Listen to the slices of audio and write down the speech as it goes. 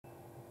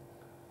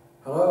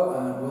Hello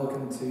and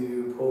welcome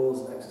to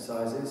Paul's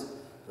Exercises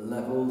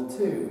Level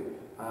 2.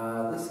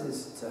 This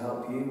is to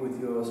help you with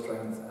your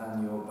strength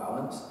and your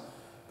balance.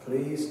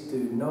 Please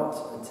do not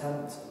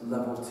attempt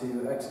Level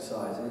 2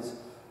 exercises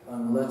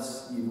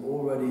unless you've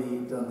already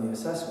done the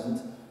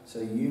assessment, so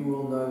you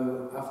will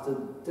know after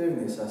doing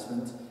the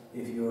assessment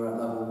if you're at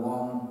Level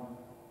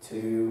 1,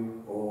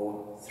 2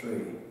 or 3.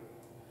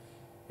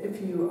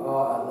 If you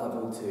are at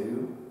Level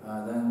 2,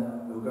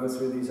 then we'll go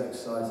through these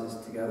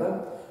exercises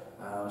together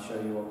and I'll show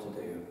you what to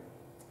do.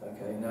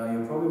 Okay, now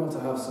you'll probably want to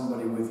have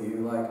somebody with you,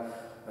 like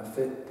a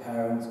fit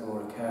parent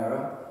or a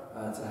carer,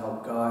 to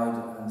help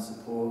guide and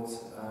support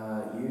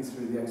you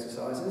through the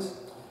exercises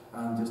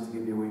and just to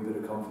give you a wee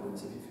bit of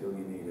confidence if you feel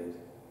you need it.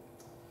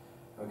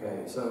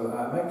 Okay, so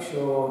make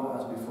sure,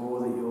 as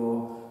before, that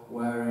you're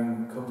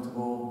wearing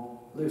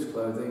comfortable, loose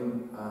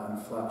clothing and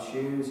flat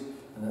shoes,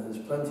 and that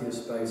there's plenty of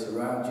space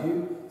around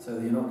you so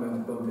that you're not going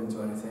to bump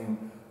into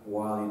anything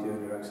while you're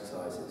doing your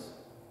exercises.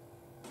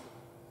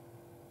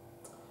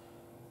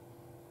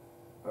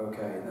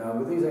 Okay, now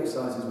with these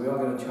exercises we are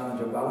going to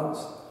challenge our balance,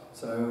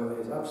 so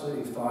it's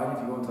absolutely fine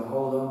if you want to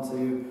hold on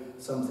to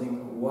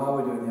something while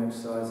we're doing the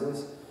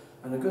exercises.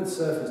 And a good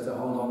surface to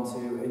hold on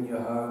to in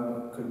your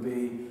home could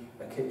be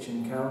a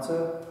kitchen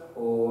counter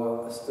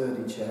or a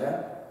sturdy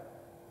chair.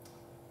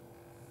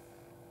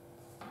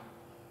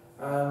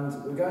 And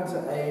we're going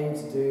to aim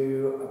to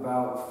do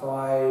about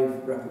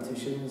 5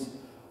 repetitions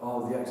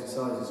of the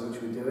exercises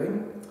which we're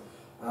doing.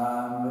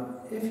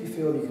 If you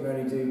feel you can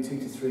only do 2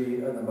 to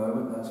 3 at the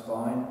moment, that's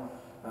fine.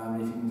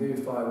 If you can do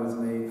 5 with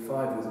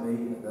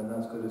me, then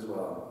that's good as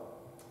well.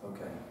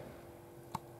 Okay.